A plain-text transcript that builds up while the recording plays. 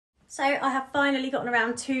So I have finally gotten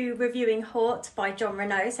around to reviewing Haute by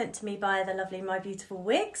Renau, sent to me by the lovely My Beautiful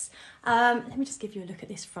Wigs. Let me just give you a look at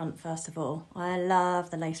this front first of all. I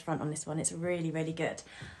love the lace front on this one, it's really, really good.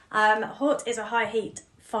 Haute is a high heat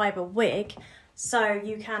fibre wig, so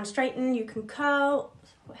you can straighten, you can curl.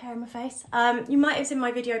 Got hair in my face. You might have seen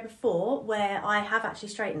my video before where I have actually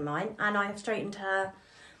straightened mine, and I have straightened her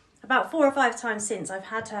about 4 or 5 times since. I've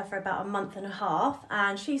had her for about a month and a half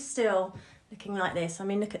and she's still looking like this. I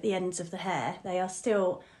mean, look at the ends of the hair. They are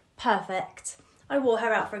still perfect. I wore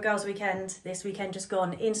her out for a girls' weekend this weekend just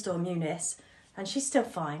gone in Storm Eunice, and she's still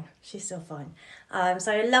fine. She's still fine.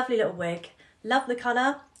 So a lovely little wig. Love the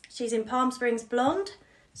colour. She's in Palm Springs blonde.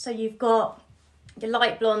 So you've got your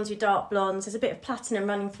light blondes, your dark blondes. There's a bit of platinum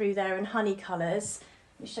running through there and honey colours.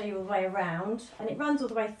 Let me show you all the way around. And it runs all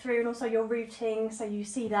the way through, and also your rooting, so you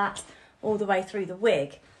see that all the way through the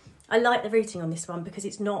wig. I like the rooting on this one because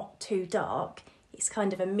it's not too dark. It's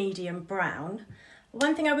kind of a medium brown.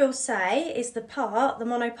 One thing I will say is the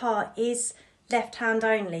mono part is left hand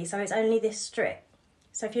only, so it's only this strip.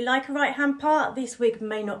 So if you like a right hand part, this wig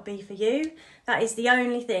may not be for you. That is the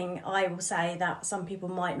only thing I will say that some people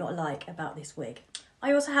might not like about this wig.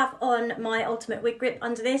 I also have on my ultimate wig grip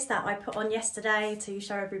under this that I put on yesterday to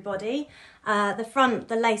show everybody. The front,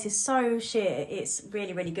 the lace is so sheer, it's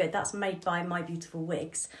really, really good. That's made by My Beautiful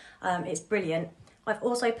Wigs. It's brilliant. I've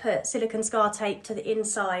also put silicone scar tape to the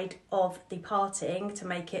inside of the parting to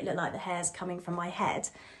make it look like the hair's coming from my head.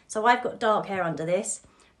 So I've got dark hair under this,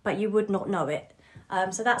 but you would not know it.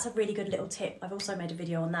 So that's a really good little tip. I've also made a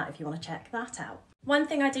video on that if you want to check that out. One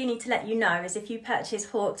thing I do need to let you know is if you purchase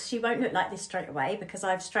Haute, she won't look like this straight away because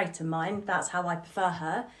I've straightened mine. That's how I prefer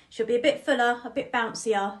her. She'll be a bit fuller, a bit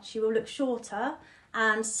bouncier. She will look shorter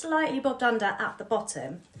and slightly bobbed under at the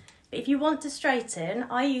bottom. But if you want to straighten,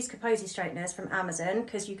 I use Kaposi straighteners from Amazon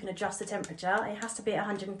because you can adjust the temperature. It has to be at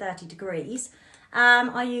 130 degrees.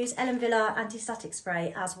 I use Ellen Villa anti-static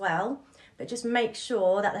spray as well. But just make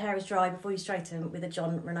sure that the hair is dry before you straighten with a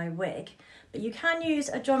Renau wig. But you can use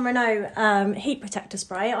a Renau heat protector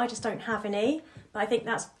spray. I just don't have any, but I think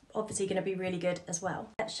that's obviously going to be really good as well.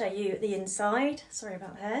 Let's show you the inside. Sorry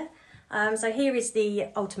about the hair. So here is the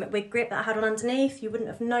ultimate wig grip that I had on underneath. You wouldn't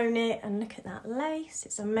have known it, and look at that lace.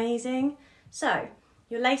 It's amazing. So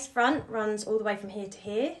your lace front runs all the way from here to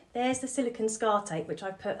here. There's the silicone scar tape, which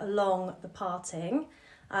I've put along the parting.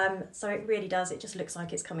 So it really does, it just looks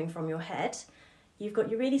like it's coming from your head. You've got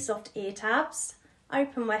your really soft ear tabs,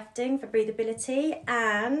 open wefting for breathability,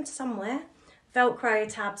 and somewhere Velcro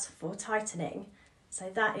tabs for tightening. So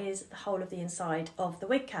that is the whole of the inside of the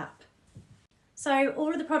wig cap. So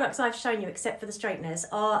all of the products I've shown you except for the straighteners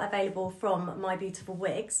are available from My Beautiful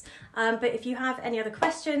Wigs. But if you have any other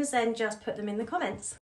questions, then just put them in the comments.